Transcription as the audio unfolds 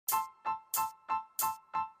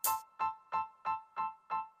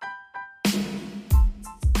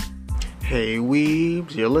Hey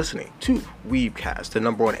weebs, you're listening to Weebcast, the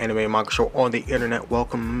number one anime and manga show on the internet.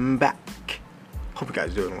 Welcome back. Hope you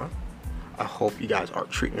guys are doing well. I hope you guys are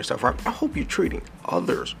treating yourself right. I hope you're treating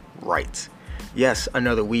others right. Yes,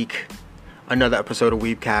 another week, another episode of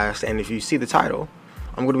Weebcast, and if you see the title,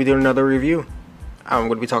 I'm going to be doing another review. I'm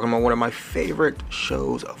going to be talking about one of my favorite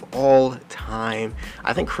shows of all time.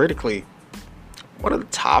 I think critically, one of the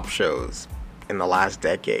top shows in the last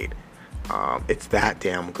decade. It's that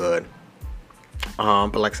damn good.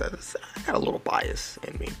 But like I said, I got a little bias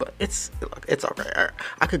in me, but it's okay.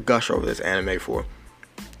 I could gush over this anime for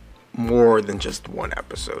more than just one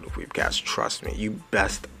episode of Weebcast. Trust me, you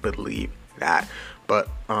best believe that. But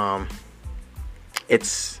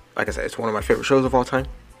it's like I said, it's one of my favorite shows of all time.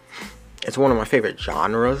 It's one of my favorite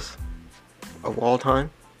genres of all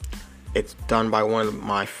time. It's done by one of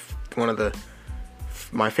my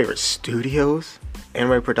favorite studios,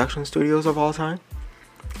 anime production studios of all time.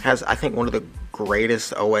 Has, I think, one of the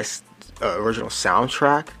greatest original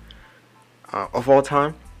soundtrack of all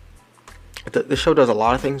time. The show does a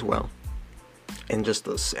lot of things well in just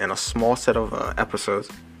a small set of episodes,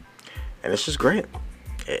 and it's just great.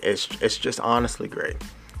 It's just honestly great.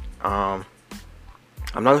 I'm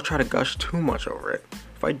not gonna try to gush too much over it.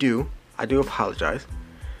 If I do apologize.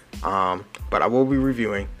 But I will be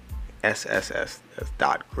reviewing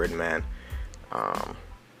SSSS.Gridman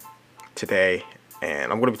today.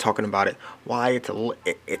 And I'm going to be talking about it. Why it's a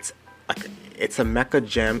mecha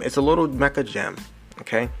gem. It's a little mecha gem.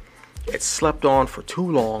 Okay, it's slept on for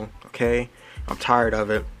too long. Okay, I'm tired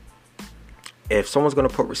of it. If someone's going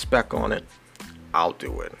to put respect on it, I'll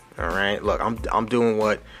do it. All right. Look, I'm doing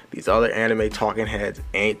what these other anime talking heads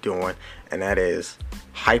ain't doing, and that is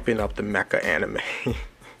hyping up the mecha anime.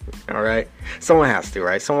 All right. Someone has to,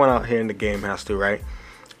 right? Someone out here in the game has to, right?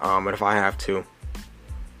 And if I have to,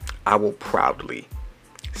 I will proudly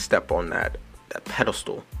step on that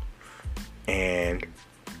pedestal and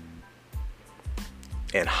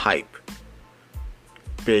hype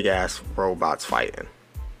big ass robots fighting.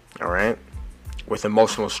 Alright? With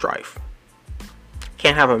emotional strife.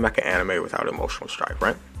 Can't have a mecha anime without emotional strife,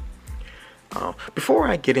 right? Before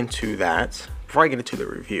I get into that, before I get into the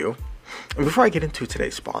review, and before I get into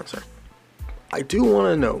today's sponsor, I do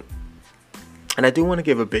want to note, and I do want to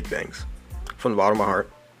give a big thanks from the bottom of my heart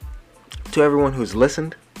to everyone who's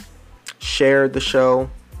listened, shared the show,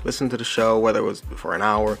 listened to the show, whether it was for an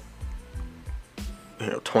hour,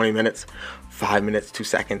 20 minutes, 5 minutes, 2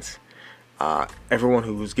 seconds. Everyone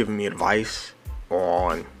who's given me advice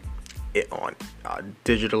on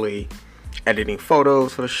digitally editing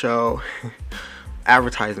photos for the show,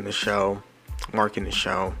 advertising the show, marketing the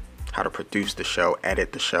show, how to produce the show,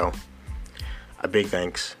 edit the show. A big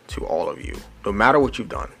thanks to all of you, no matter what you've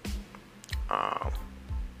done.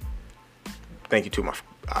 Thank you to my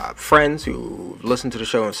friends who listen to the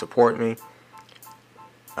show and support me.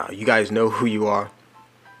 You guys know who you are,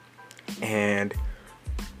 and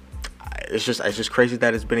it's just crazy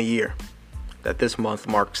that it's been a year. That this month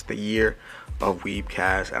marks the year of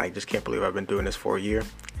Weebcast, and I just can't believe I've been doing this for a year.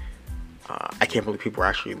 I can't believe people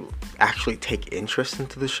actually take interest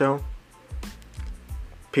into the show.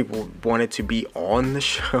 People wanted to be on the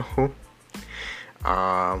show.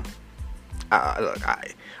 Look,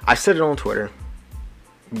 I said it on Twitter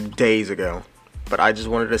days ago, but I just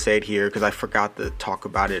wanted to say it here because I forgot to talk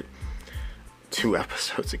about it 2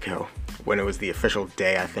 episodes ago when it was the official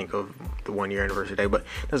day, I think, of the 1 year anniversary day. But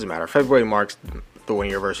it doesn't matter. February marks the 1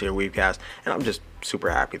 year anniversary of Weebcast, and I'm just super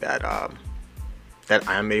happy that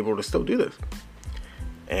I'm able to still do this,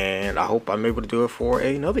 and I hope I'm able to do it for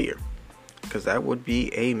another year, because that would be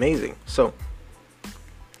amazing. So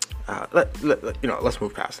let's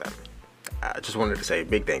move past that. I just wanted to say a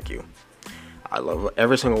big thank you. I love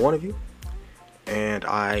every single one of you, and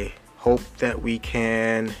I hope that we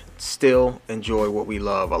can still enjoy what we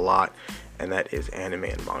love a lot, and that is anime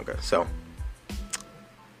and manga. So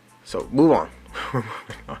move on,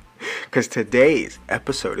 because today's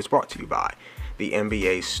episode is brought to you by the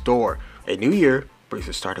NBA Store. A new year brings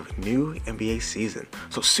the start of a new NBA season,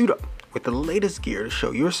 so suit up with the latest gear to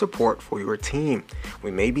show your support for your team.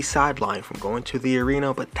 We may be sidelined from going to the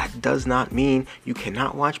arena, but that does not mean you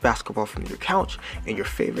cannot watch basketball from your couch in your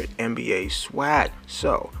favorite NBA swag.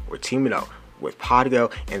 So we're teaming up with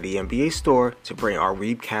Podgo and the NBA Store to bring our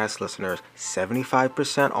Weebcast listeners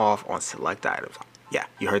 75% off on select items. Yeah,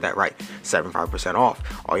 you heard that right. 75% off.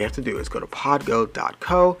 All you have to do is go to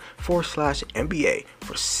podgo.co/NBA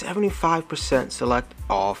for 75% select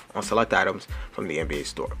off on select items from the NBA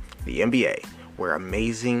Store. The NBA, where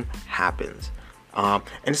amazing happens. And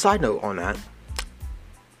a side note on that,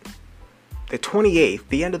 the 28th,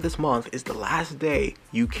 the end of this month, is the last day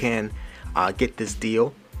you can get this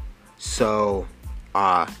deal. So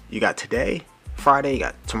you got today, Friday, you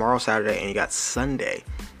got tomorrow, Saturday, and you got Sunday,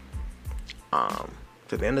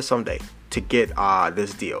 to the end of Sunday, to get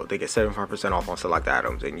this deal. They get 75% off on select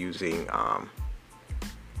items, and using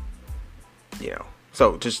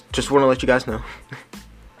so just want to let you guys know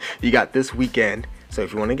you got this weekend. So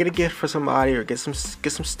if you want to get a gift for somebody, or get some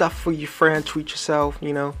stuff for your friend, treat yourself,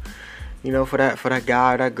 for that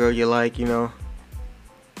guy or that girl you like,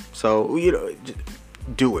 so just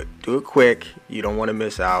do it quick. You don't want to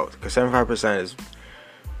miss out, because 75% is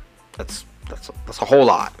that's a whole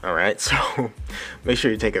lot. All right, so make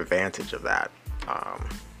sure you take advantage of that.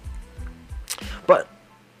 But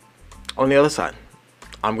on the other side,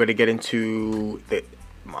 I'm going to get into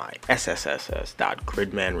my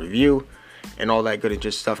SSSS.Gridman review and all that good and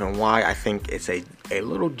just stuff, and why I think it's a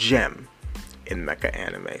little gem in mecha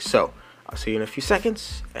anime. So I'll see you in a few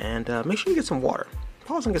seconds, and make sure you get some water.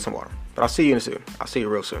 Pause and get some water. But I'll see you soon. I'll see you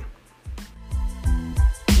real soon.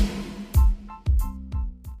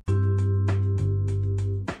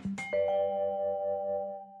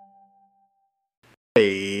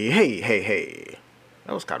 Hey.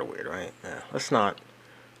 That was kind of weird, right? Yeah, let's not.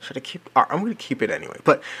 Should I keep? I'm going to keep it anyway.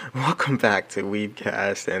 But welcome back to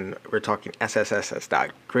Weebcast, and we're talking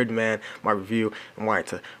SSSS.Gridman, my review, and why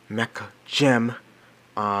it's a mecha gem.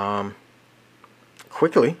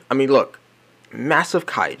 Quickly, I mean, look, massive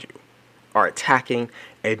kaiju are attacking,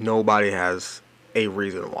 and nobody has a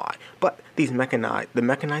reason why. But the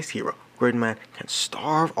mechanized hero, Gridman, can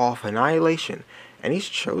starve off annihilation, and he's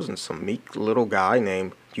chosen some meek little guy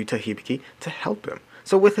named Yuta Hibiki to help him.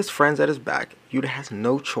 So with his friends at his back, Yuta has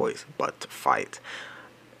no choice but to fight,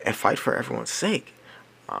 and fight for everyone's sake.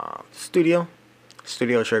 Studio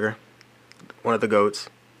Trigger, one of the GOATs,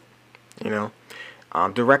 it's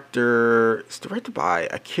directed by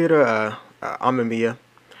Akira Amemiya.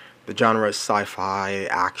 The genre is sci-fi,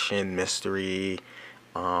 action, mystery.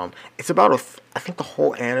 It's about I think the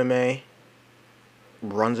whole anime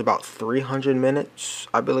runs about 300 minutes,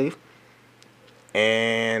 I believe.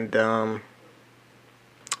 And the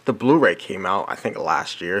Blu-ray came out, I think,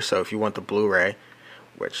 last year. So if you want the Blu-ray,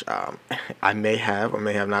 which I may have or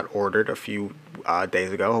may have not ordered a few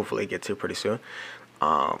days ago, hopefully it gets here pretty soon.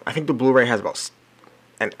 I think the Blu-ray has about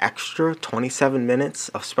an extra 27 minutes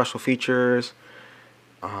of special features.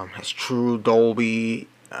 Has true Dolby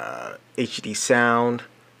HD sound,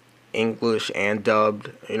 English and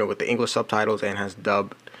dubbed, with the English subtitles, and has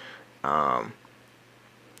dubbed. I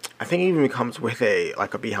think it even comes with a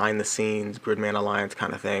behind the scenes Gridman Alliance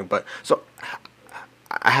kind of thing. But so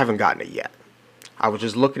I haven't gotten it yet. I was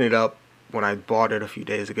just looking it up when I bought it a few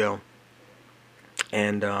days ago,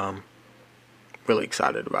 and really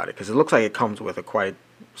excited about it, because it looks like it comes with quite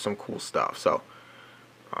some cool stuff. So,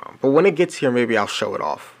 but when it gets here, maybe I'll show it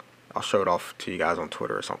off. I'll show it off to you guys on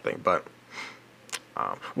Twitter or something. But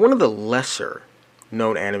one of the lesser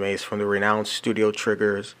known animes from the renowned Studio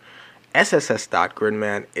Triggers,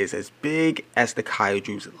 SSS.Gridman, is as big as the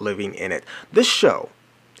kaijus living in it. This show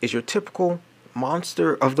is your typical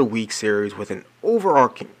Monster of the Week series with an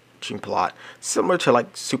overarching plot similar to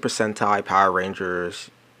Super Sentai, Power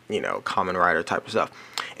Rangers, Kamen Rider type of stuff.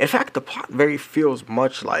 In fact, the plot very feels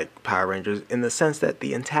much like Power Rangers in the sense that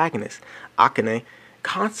the antagonist, Akane,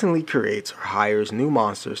 constantly creates or hires new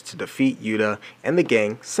monsters to defeat Yuta and the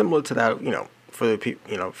gang, similar to that,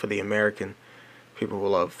 for the American people who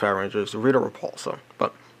love Power Rangers, Rita Repulsa.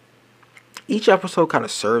 But each episode kind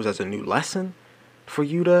of serves as a new lesson for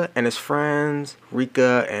Yuta and his friends,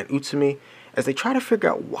 Rika and Utsumi, as they try to figure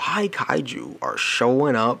out why kaiju are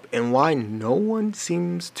showing up and why no one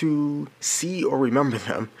seems to see or remember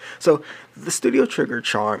them. So the Studio Trigger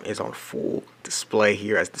charm is on full display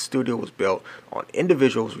here, as the studio was built on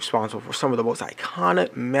individuals responsible for some of the most iconic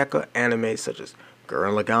mecha animes such as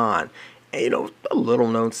Gurren Lagann, and a little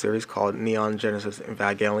known series called Neon Genesis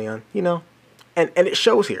Evangelion, and it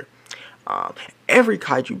shows here. Every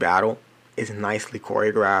kaiju battle is nicely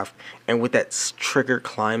choreographed, and with that trigger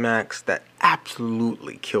climax that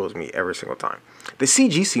absolutely kills me every single time. The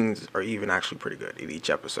CG scenes are even actually pretty good in each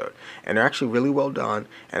episode, and they're actually really well done,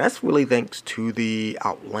 and that's really thanks to the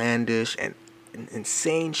outlandish and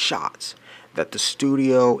insane shots that the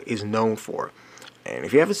studio is known for. And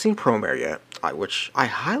if you haven't seen Promare yet, which I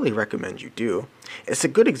highly recommend you do, it's a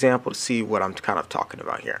good example to see what I'm kind of talking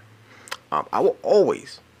about here. I will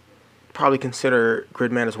always probably consider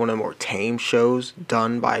Gridman as one of the more tame shows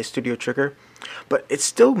done by Studio Trigger, but it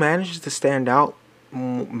still manages to stand out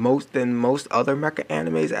than most other mecha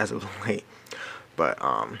animes as of late. But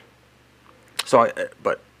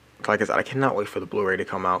like I said, I cannot wait for the Blu-ray to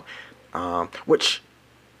come out, which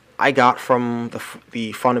I got from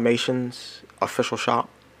the Funimation's official shop.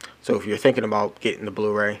 So if you're thinking about getting the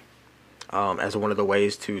Blu-ray as one of the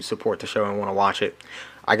ways to support the show and want to watch it,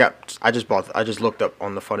 I just looked up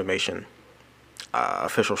on the Funimation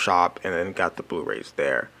official shop and then got the Blu-rays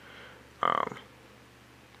there.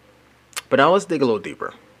 But now let's dig a little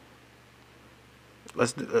deeper.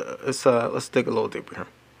 Let's dig a little deeper here.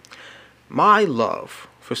 My love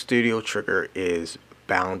for Studio Trigger is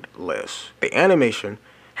boundless. The animation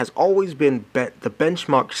has always been the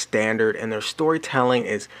benchmark standard, and their storytelling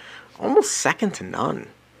is almost second to none.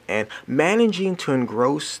 And managing to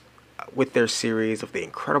engross with their series of the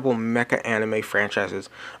incredible mecha anime franchises,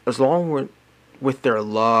 as long with their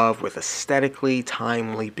love, with aesthetically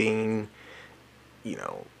timely being,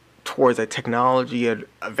 towards a technology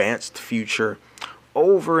advanced future,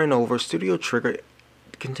 over and over, Studio Trigger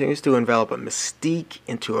continues to envelop a mystique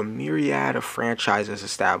into a myriad of franchises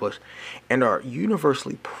established and are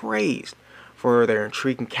universally praised for their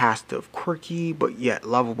intriguing cast of quirky but yet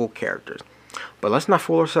lovable characters. But let's not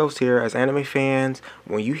fool ourselves here. As anime fans,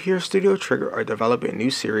 when you hear Studio Trigger are developing a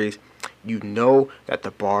new series, you know that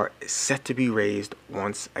the bar is set to be raised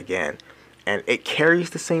once again. And it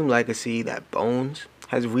carries the same legacy that Bones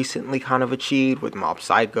has recently kind of achieved with Mob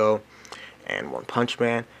Psycho and One Punch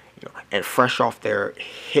Man. And fresh off their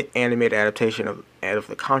hit animated adaptation of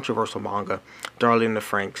the controversial manga Darling in the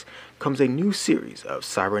Franxx comes a new series of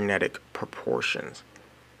cybernetic proportions.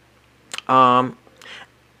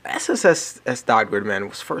 SSSS.Gridman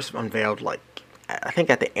was first unveiled I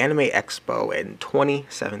think at the Anime Expo in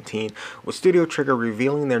 2017, with Studio Trigger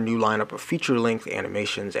revealing their new lineup of feature-length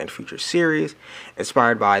animations and feature series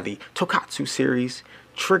inspired by the Tokatsu series.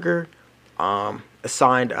 Trigger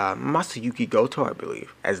assigned Masayuki Goto, I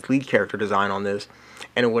believe, as lead character design on this,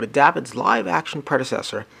 and it would adapt its live-action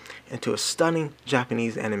predecessor into a stunning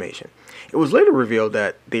Japanese animation. It was later revealed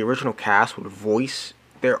that the original cast would voice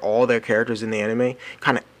all their characters in the anime,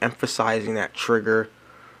 kind of emphasizing that Trigger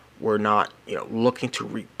were not, looking to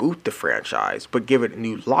reboot the franchise, but give it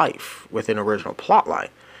new life with an original plotline.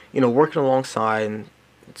 Working alongside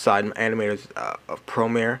animators of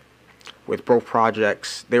Promare with both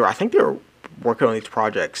projects. I think they were working on these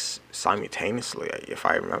projects simultaneously, if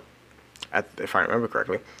I remember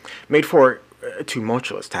correctly. Made for a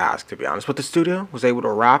tumultuous task, to be honest, but the studio was able to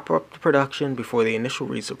wrap up the production before the initial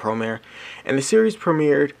release of Promare, and the series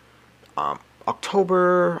premiered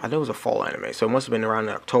October. I know it was a fall anime, so it must have been around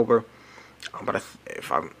in October. But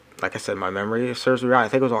like I said, my memory serves me right. I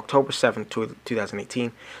think it was October 7th,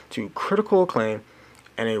 2018, to critical acclaim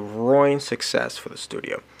and a roaring success for the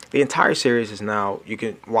studio. The entire series is now, you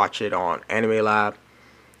can watch it on Anime Lab.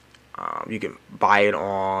 You can buy it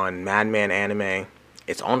on Madman Anime.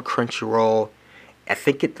 It's on Crunchyroll. I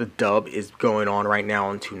think the dub is going on right now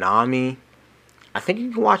on Toonami. I think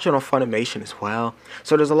you can watch it on Funimation as well.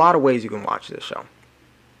 So there's a lot of ways you can watch this show.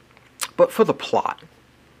 But for the plot,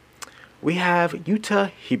 we have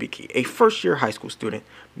Yuta Hibiki, a first-year high school student,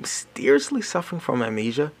 mysteriously suffering from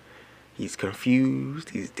amnesia. He's confused,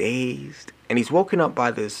 he's dazed, and he's woken up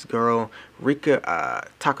by this girl, Rika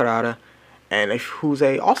Takarada, and who's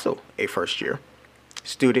also a first-year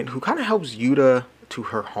student who kind of helps Yuta to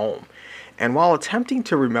her home. And while attempting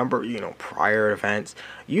to remember, prior events,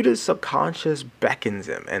 Yuta's subconscious beckons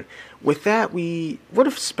him. And with that, we would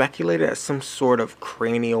have speculated at some sort of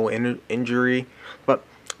cranial injury. But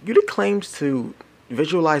Yuta claims to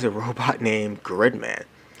visualize a robot named Gridman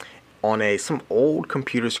on some old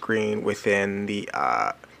computer screen within the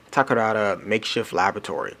Takarada makeshift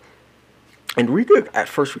laboratory. And Rika at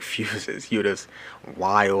first refuses Yuta's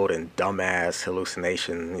wild and dumbass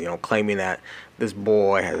hallucination, claiming that this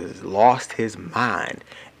boy has lost his mind.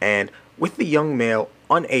 And with the young male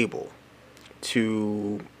unable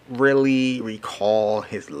to really recall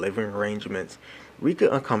his living arrangements, Rika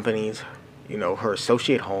accompanies, her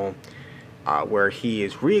associate home, where he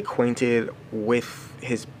is reacquainted with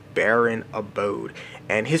his barren abode.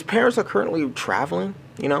 And his parents are currently traveling,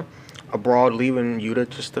 abroad, leaving Yuta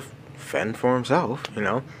just to fend for himself,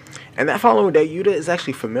 And that following day, Yuta is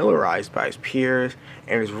actually familiarized by his peers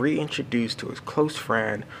and is reintroduced to his close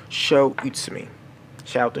friend, Sho Utsumi.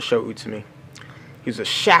 Shout out to Sho Utsumi. He's a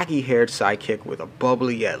shaggy-haired sidekick with a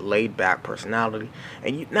bubbly yet laid-back personality,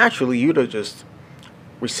 and naturally, Yuta just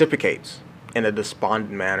reciprocates in a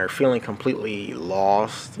despondent manner, feeling completely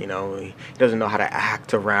lost. He doesn't know how to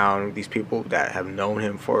act around these people that have known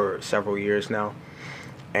him for several years now.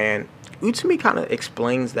 And Utsumi kind of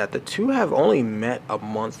explains that the two have only met a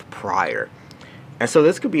month prior. And so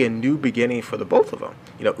this could be a new beginning for the both of them.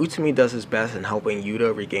 Utsumi does his best in helping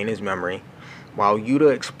Yuta regain his memory, while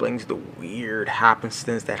Yuta explains the weird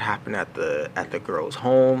happenstance that happened at the girl's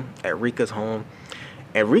home, at Rika's home.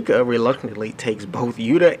 And Rika reluctantly takes both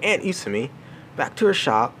Yuta and Isumi back to her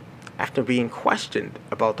shop after being questioned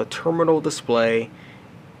about the terminal display,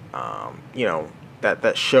 you know,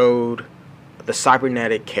 that showed the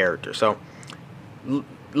cybernetic character. So,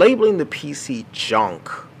 labeling the PC junk,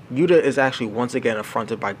 Yuta is actually once again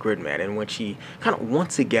affronted by Gridman, in which he kind of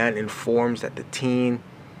once again informs that the teen,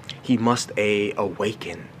 he must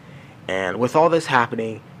awaken. And with all this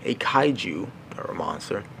happening, a kaiju, or a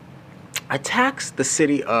monster, attacks the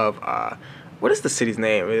city of, what is the city's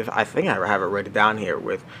name? I think I have it written down here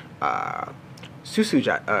with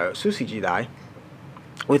Susujidai,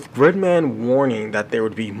 with Gridman warning that there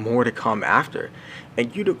would be more to come after.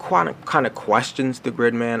 And Yuta kind of questions the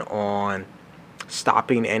Gridman on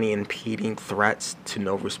stopping any impeding threats to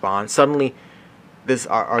no response. Suddenly,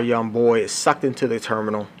 our young boy is sucked into the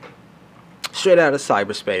terminal, straight out of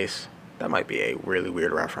cyberspace. That might be a really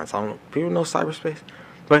weird reference. I don't know. People know cyberspace?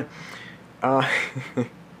 But,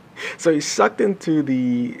 so he's sucked into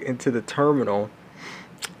the terminal,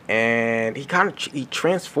 and he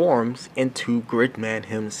transforms into Gridman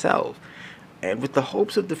himself, and with the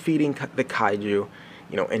hopes of defeating the kaiju,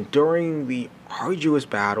 and during the arduous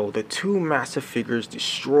battle, the two massive figures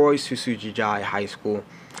destroy Susujidai High School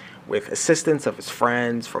with assistance of his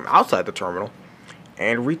friends from outside the terminal,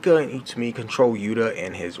 and Rika and Itsumi control Yuta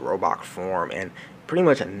in his robot form and pretty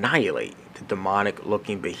much annihilate the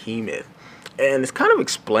demonic-looking behemoth. And it's kind of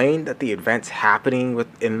explained that the events happening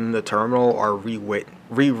within the terminal are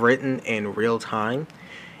rewritten in real time.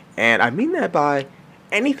 And I mean that by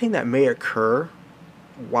anything that may occur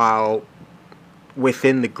while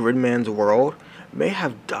within the Gridman's world may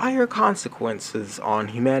have dire consequences on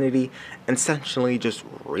humanity, essentially just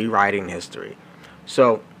rewriting history.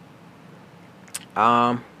 So,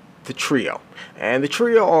 the trio. And the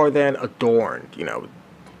trio are then adorned,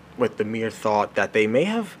 with the mere thought that they may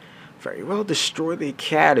have very well destroyed the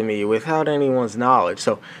academy without anyone's knowledge.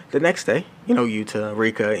 So the next day, Yuta,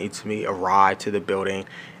 Rika, and Itsumi arrive to the building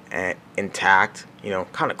and intact,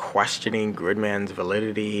 kind of questioning Gridman's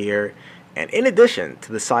validity here. And in addition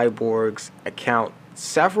to the cyborg's account,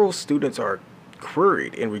 several students are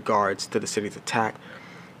queried in regards to the city's attack,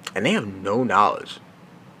 and they have no knowledge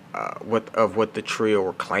of what the trio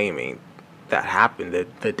were claiming that happened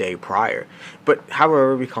the day prior. But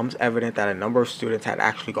however, it becomes evident that a number of students had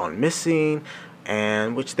actually gone missing,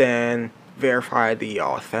 and which then verified the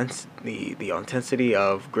authenticity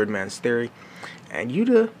of Gridman's theory. And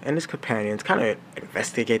Yuta and his companions kind of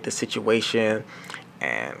investigate the situation,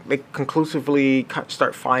 and they conclusively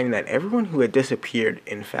start finding that everyone who had disappeared,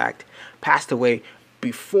 in fact, passed away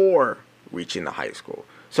before reaching the high school.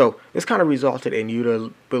 So this kind of resulted in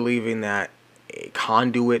Yuta believing that a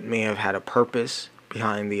conduit may have had a purpose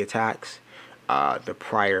behind the attacks the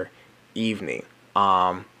prior evening.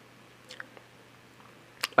 Like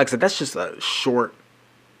I said, that's just a short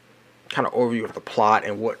kind of overview of the plot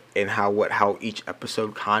and how each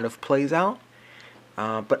episode kind of plays out.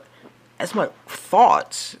 But as my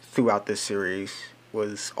thoughts throughout this series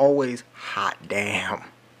was always, hot damn,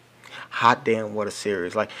 what a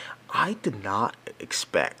series! Like, I did not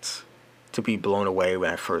expect to be blown away when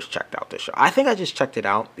I first checked out this show. I think I just checked it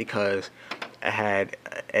out because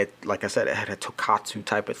like I said, it had a Tokatsu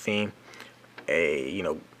type of theme, a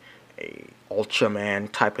Ultraman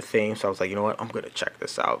type of theme. So I was like, you know what, I'm gonna check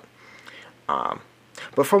this out.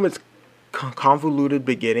 But from its convoluted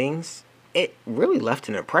beginnings, it really left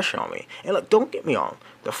an impression on me. And look, don't get me wrong,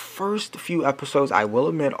 the first few episodes, I will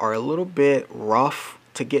admit, are a little bit rough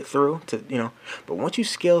to get through, but once you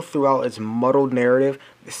scale throughout its muddled narrative,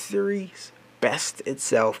 the series bests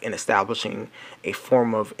itself in establishing a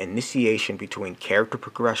form of initiation between character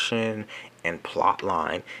progression and plot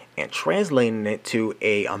line, and translating it to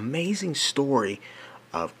a amazing story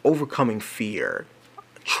of overcoming fear,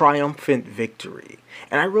 triumphant victory.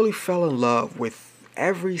 And I really fell in love with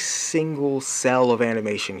every single cell of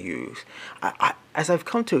animation used, as I've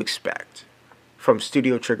come to expect from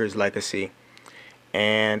Studio Trigger's legacy.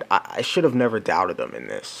 And I should have never doubted them in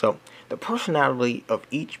this. So the personality of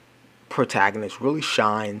each protagonist really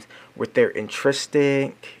shines with their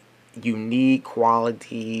intrinsic, unique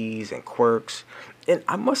qualities and quirks. And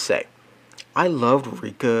I must say, I loved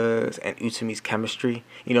Rika's and Utsumi's chemistry.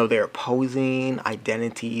 Their opposing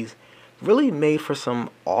identities really made for some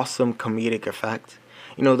awesome comedic effect.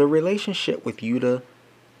 The relationship with Yuta,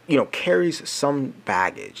 carries some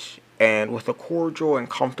baggage. And with a cordial and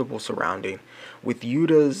comfortable surrounding, with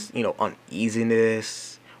Yuta's,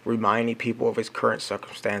 uneasiness, reminding people of his current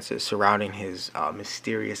circumstances surrounding his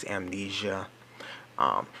mysterious amnesia.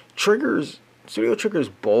 Trigger's Studio Trigger's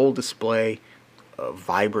bold display of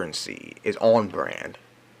vibrancy is on brand,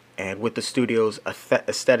 and with the studio's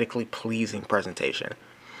aesthetically pleasing presentation.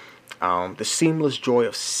 The seamless joy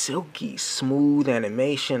of silky, smooth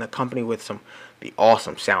animation, accompanied with the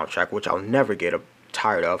awesome soundtrack, which I'll never get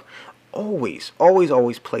tired of, always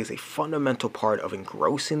plays a fundamental part of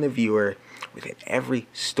engrossing the viewer within every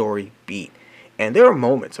story beat. And there are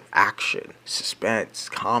moments of action, suspense,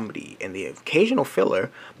 comedy, and the occasional filler,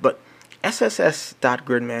 but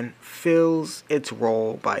SSSS.Gridman fills its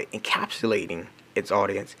role by encapsulating its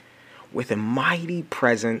audience with a mighty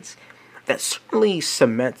presence that certainly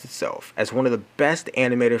cements itself as one of the best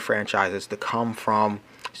animated franchises to come from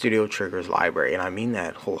Studio Trigger's library, and I mean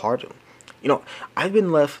that wholeheartedly. I've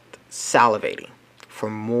been left salivating for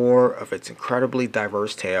more of its incredibly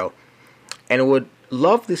diverse tale, and would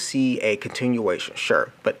love to see a continuation,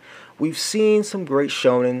 sure, but we've seen some great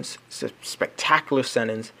shonens, some spectacular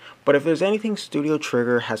senins, but if there's anything Studio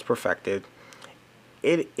Trigger has perfected,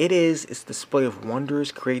 it is its display of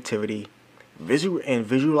wondrous creativity,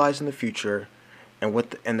 visualizing the future,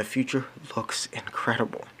 and the future looks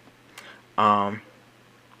incredible.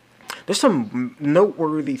 There's some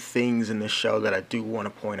noteworthy things in this show that I do want to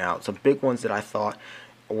point out. Some big ones that I thought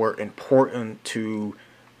were important to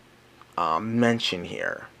mention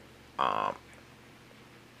here.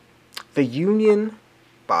 The Union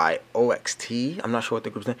by OXT, I'm not sure what the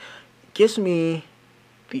group's name, gives me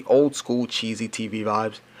the old school cheesy TV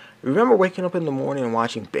vibes. Remember waking up in the morning and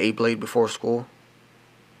watching Beyblade before school?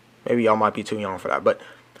 Maybe y'all might be too young for that, but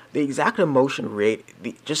the exact emotion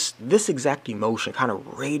this exact emotion kind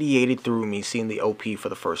of radiated through me seeing the OP for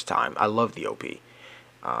the first time. I love the OP.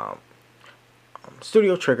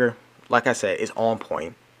 Studio Trigger, like I said, is on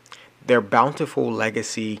point. Their bountiful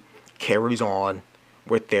legacy carries on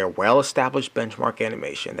with their well-established benchmark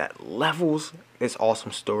animation that levels this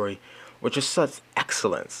awesome story with just such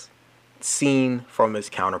excellence seen from its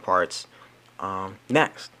counterparts.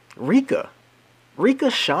 Next, Rika.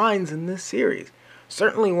 Rika shines in this series.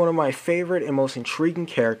 Certainly one of my favorite and most intriguing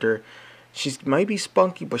character. She's maybe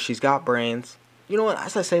spunky, but she's got brains. You know what?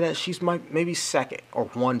 As I say that, she's maybe second or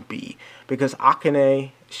 1B, because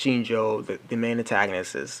Akane Shinjo, the main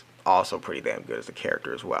antagonist, is also pretty damn good as a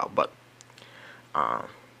character as well. But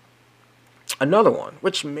another one,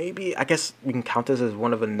 which maybe I guess we can count this as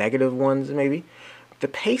one of the negative ones, maybe. The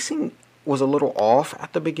pacing was a little off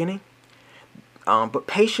at the beginning, but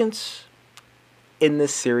patience in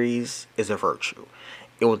this series is a virtue.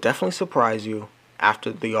 It will definitely surprise you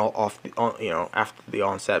after the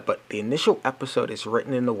onset, but the initial episode is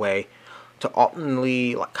written in a way to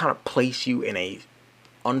ultimately kind of place you in a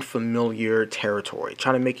unfamiliar territory,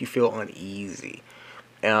 trying to make you feel uneasy,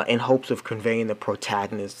 in hopes of conveying the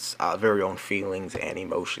protagonist's very own feelings and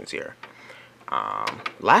emotions here.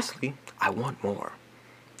 Lastly, I want more,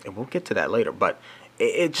 and we'll get to that later, but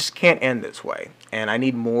it just can't end this way, and I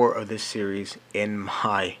need more of this series in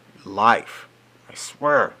my life, I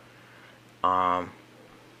swear. But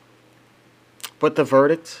the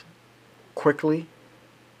verdict, quickly,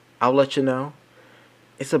 I'll let you know.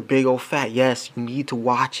 It's a big old fat yes. You need to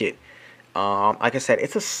watch it. Like I said,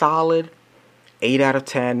 it's a solid 8 out of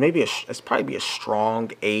 10. Maybe it's probably a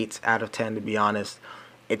strong 8 out of 10, to be honest.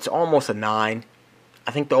 It's almost a 9.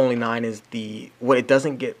 I think the only 9 is what it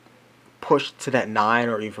doesn't get pushed to that 9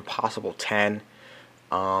 or even possible 10.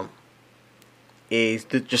 Is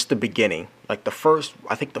just the beginning. Like the first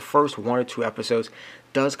 1 or 2 episodes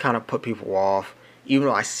does kind of put people off, even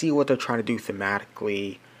though I see what they're trying to do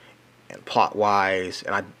thematically and plot wise,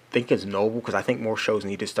 and I think it's noble, because I think more shows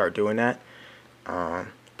need to start doing that.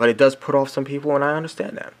 But it does put off some people, and I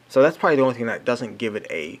understand that. So that's probably the only thing that doesn't give it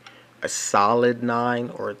a solid 9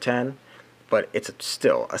 or a 10, but it's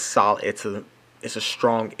still a solid. It's a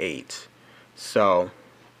strong 8. So,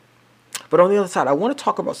 but on the other side, I want to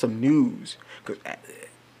talk about some news,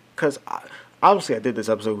 because obviously I did this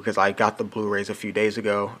episode because I got the Blu-rays a few days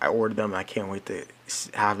ago. I ordered them, and I can't wait to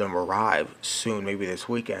have them arrive soon, maybe this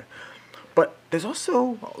weekend. But there's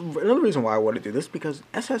also another reason why I want to do this, because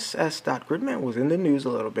SSSS.Gridman was in the news a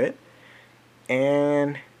little bit,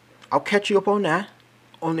 and I'll catch you up on that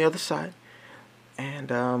on the other side,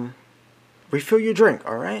 and refill your drink,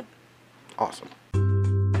 all right? Awesome.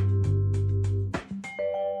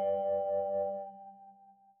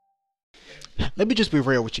 Let me just be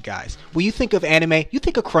real with you guys. When you think of anime, you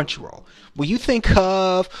think of Crunchyroll. When you think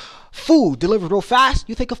of food delivered real fast,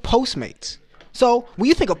 you think of Postmates. So when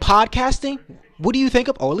you think of podcasting, what do you think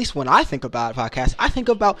of? Or at least when I think about podcasts, I think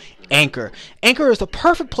about Anchor. Anchor is the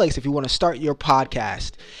perfect place if you want to start your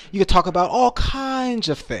podcast. You can talk about all kinds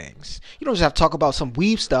of things. You don't just have to talk about some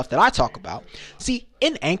weeb stuff that I talk about. See,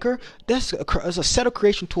 in Anchor, there's a set of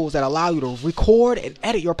creation tools that allow you to record and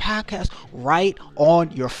edit your podcast right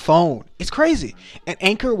on your phone. It's crazy. And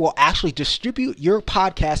Anchor will actually distribute your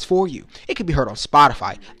podcast for you. It can be heard on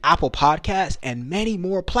Spotify, Apple Podcasts, and many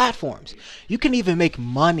more platforms. You can even make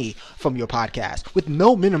money from your podcast with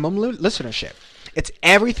no minimum listenership. It's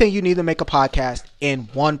everything you need to make a podcast in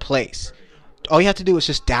one place. All you have to do is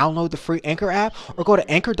just download the free Anchor app or go to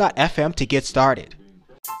anchor.fm to get started.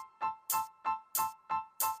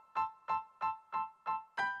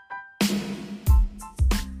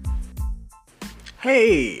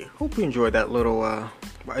 Hey, hope you enjoyed that little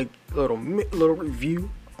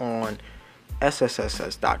review on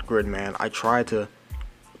SSSS.Gridman. I tried to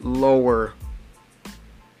lower,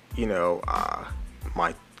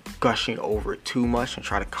 my gushing over it too much and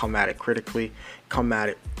try to come at it critically, come at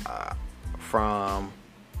it from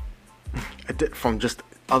just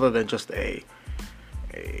other than just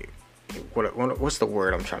what's the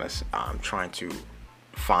word I'm trying to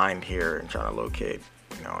find here and trying to locate,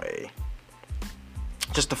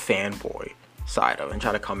 just a fanboy side of it, and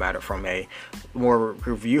try to come at it from a more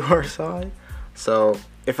reviewer side. So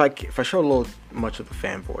if I show a little much of the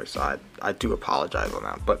fanboy side, I do apologize on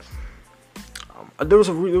that. But there was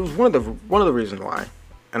one of the reasons why,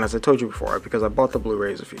 and as I told you before, because I bought the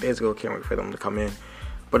Blu-rays a few days ago, can't wait for them to come in.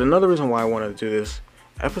 But another reason why I wanted to do this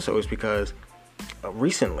episode is because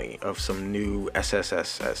recently of some new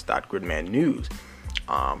SSSS.Gridman news,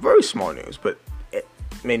 very small news, but it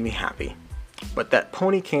made me happy. But that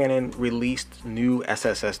Pony Cannon released new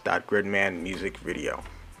SSS.Gridman music video.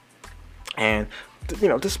 And,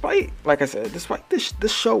 despite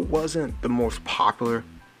this show wasn't the most popular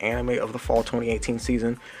anime of the fall 2018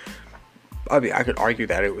 season. I mean, I could argue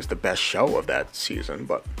that it was the best show of that season,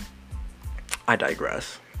 but I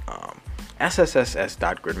digress.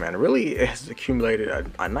 SSSS.Gridman really has accumulated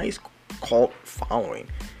a nice cult following.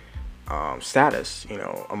 Status,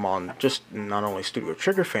 among just not only Studio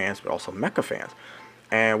Trigger fans, but also Mecha fans.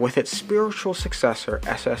 And with its spiritual successor,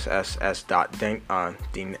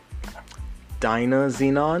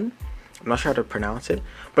 SSSS.Dynazenon, I'm not sure how to pronounce it,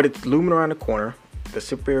 but it's looming around the corner. The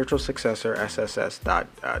spiritual successor,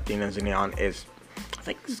 SSSS.Dynazenon, is, I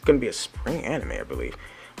think this is going to be a spring anime, I believe.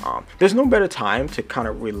 There's no better time to kind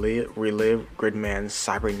of relive Gridman's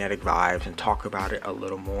cybernetic vibes and talk about it a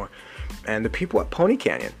little more. And the people at Pony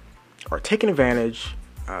Canyon are taking advantage,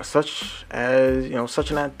 such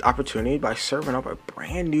an opportunity by serving up a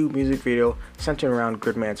brand new music video centered around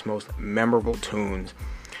Gridman's most memorable tunes.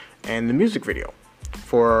 And the music video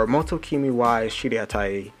for Moto Kimi wa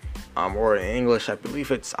Shiriatai, or in English, I believe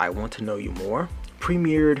it's I Want to Know You More,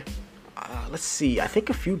 premiered, I think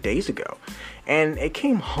a few days ago. And it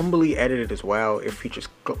came humbly edited as well. It features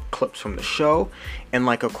clips from the show and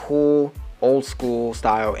like a cool old school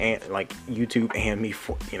style and like YouTube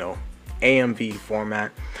AMV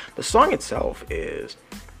format. The song itself is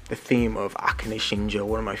the theme of Akane Shinjo,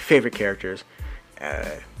 one of my favorite characters.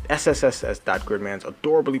 SSSS.Gridman's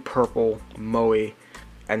adorably purple moe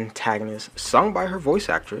antagonist, sung by her voice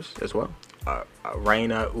actress as well,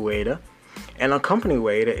 Raina Ueda. And accompanying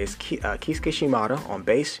Ueda is Kisuke Shimada on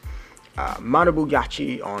bass, Manabu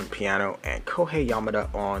Yachi on piano, and Kohei Yamada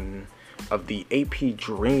of the AP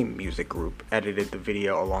Dream music group edited the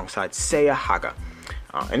video alongside Seiya Haga.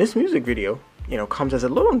 And this music video, comes as a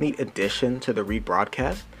little neat addition to the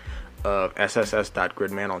rebroadcast of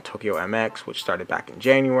SSS.Gridman on Tokyo MX, which started back in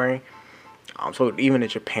January. So even in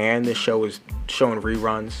Japan, this show is showing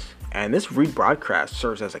reruns. And this rebroadcast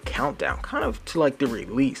serves as a countdown, kind of to like the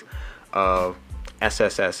release of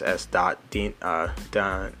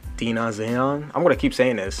SSSS.Dynazenon. I'm going to keep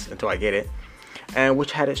saying this until I get it. And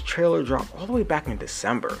which had its trailer drop all the way back in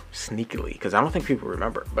December, sneakily, because I don't think people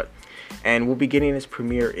remember. And we'll be getting its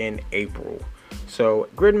premiere in April. So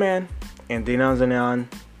Gridman and Dynazenon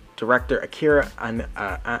director Akira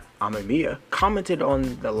Amemiya commented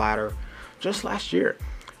on the latter just last year.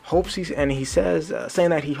 He says, saying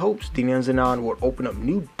that he hopes Dynazenon will open up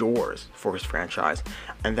new doors for his franchise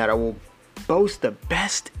and that it will boast the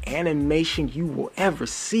best animation you will ever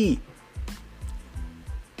see.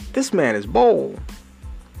 This man is bold,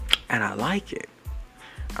 and I like it.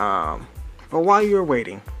 But while you're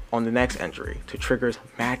waiting on the next entry to Trigger's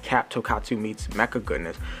Madcap Tokatsu meets Mecha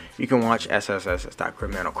goodness, you can watch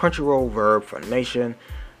SSSS.Gridman on Crunchyroll, Verb, Funimation.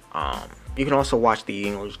 You can also watch the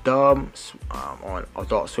English dub on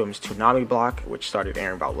Adult Swim's Toonami block, which started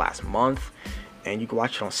airing about last month. And you can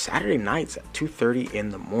watch it on Saturday nights at 2:30 in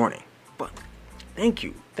the morning. But thank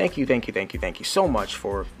you so much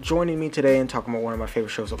for joining me today and talking about one of my favorite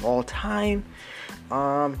shows of all time.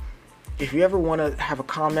 If you ever want to have a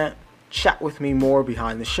comment, chat with me more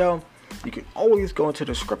behind the show, You can always go into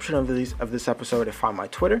the description of this episode and find my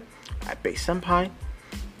Twitter at Base Senpai.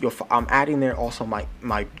 I'm adding there also my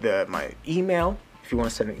email if you want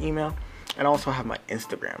to send an email, and I also have my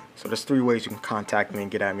Instagram. So there's 3 ways you can contact me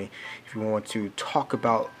and get at me if you want to talk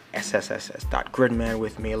about SSSS.Gridman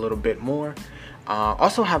with me a little bit more.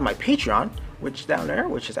 Also have my Patreon, which is down there,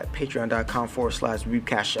 which is at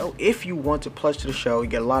patreon.com/Weebcast Show. If you want to pledge to the show, you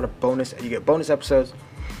get a lot of bonus episodes.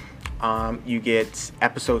 You get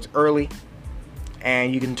episodes early,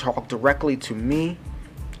 and you can talk directly to me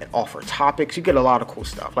and offer topics. You get a lot of cool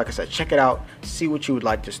stuff. Like I said, check it out. See what you would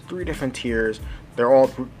like. There's 3 different tiers. They're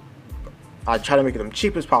all, I try to make them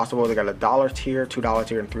cheap as possible. They got a $1 tier, $2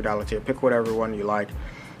 tier, and $3 tier. Pick whatever one you like.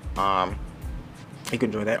 You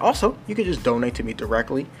can join that. Also, you can just donate to me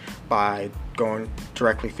directly by going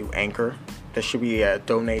directly through Anchor. There should be a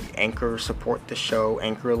donate Anchor, support the show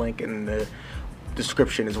Anchor link in the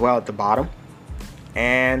description as well at the bottom.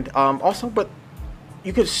 And but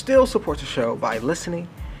you can still support the show by listening,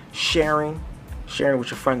 sharing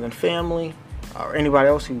with your friends and family, or anybody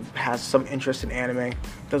else who has some interest in anime.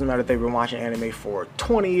 Doesn't matter if they've been watching anime for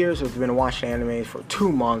 20 years or if they've been watching anime for 2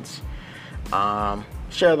 months.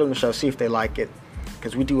 Share them the show, see if they like it,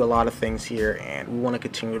 because we do a lot of things here and we want to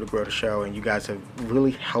continue to grow the show, and you guys have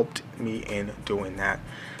really helped me in doing that.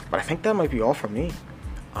 But I think that might be all from me.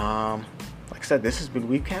 Like I said, this has been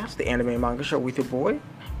Weebcast, the anime and manga show with your boy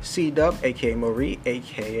C-Dub, aka Marie,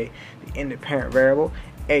 aka the Independent Variable,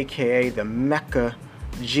 aka the Mecha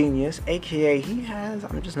Genius, aka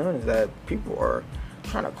I'm just noticing that people are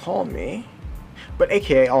trying to call me, but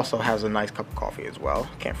aka also has a nice cup of coffee as well.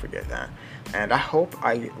 Can't forget that. And I hope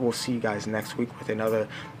I will see you guys next week with another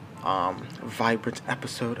vibrant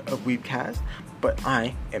episode of Weebcast. But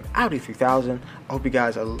I am Audi 3000. I hope you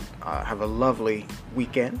guys have a lovely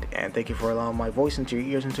weekend, and thank you for allowing my voice into your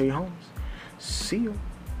ears, into your homes. See you.